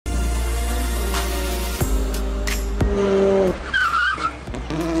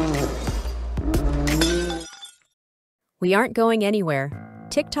We aren't going anywhere.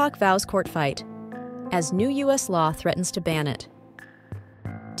 TikTok vows court fight, as new U.S. law threatens to ban it.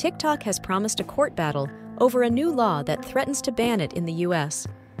 TikTok has promised a court battle over a new law that threatens to ban it in the U.S.,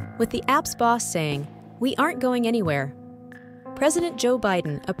 with the app's boss saying, "We aren't going anywhere." President Joe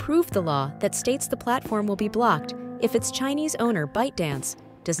Biden approved the law that states the platform will be blocked if its Chinese owner, ByteDance,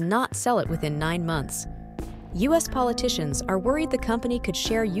 does not sell it within 9 months. U.S. politicians are worried the company could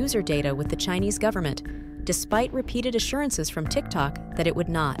share user data with the Chinese government, despite repeated assurances from TikTok that it would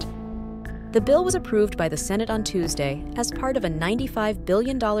not. The bill was approved by the Senate on Tuesday as part of a $95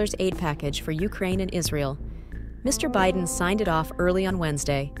 billion aid package for Ukraine and Israel. Mr. Biden signed it off early on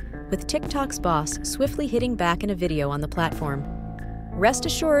Wednesday, with TikTok's boss swiftly hitting back in a video on the platform. "Rest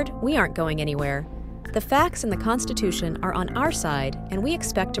assured, we aren't going anywhere. The facts and the Constitution are on our side, and we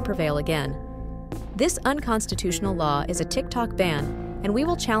expect to prevail again. This unconstitutional law is a TikTok ban, and we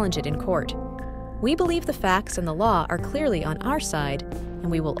will challenge it in court. We believe the facts and the law are clearly on our side, and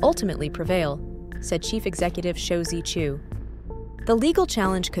we will ultimately prevail," said Chief Executive Shou Chu. The legal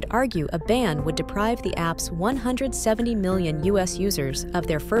challenge could argue a ban would deprive the app's 170 million U.S. users of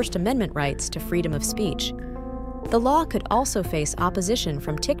their First Amendment rights to freedom of speech. The law could also face opposition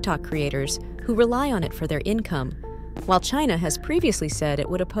from TikTok creators who rely on it for their income, while China has previously said it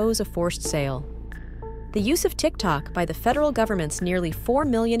would oppose a forced sale. The use of TikTok by the federal government's nearly 4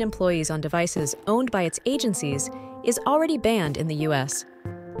 million employees on devices owned by its agencies is already banned in the U.S.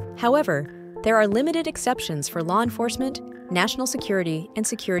 However, there are limited exceptions for law enforcement, national security, and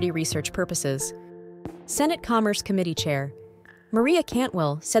security research purposes. Senate Commerce Committee Chair Maria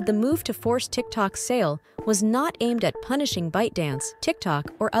Cantwell said the move to force TikTok's sale was not aimed at punishing ByteDance,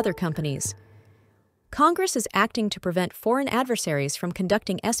 TikTok, or other companies. Congress is acting to prevent foreign adversaries from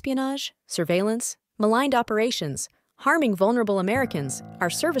conducting espionage, surveillance, maligned operations, harming vulnerable Americans, our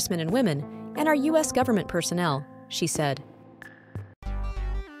servicemen and women, and our U.S. government personnel, she said.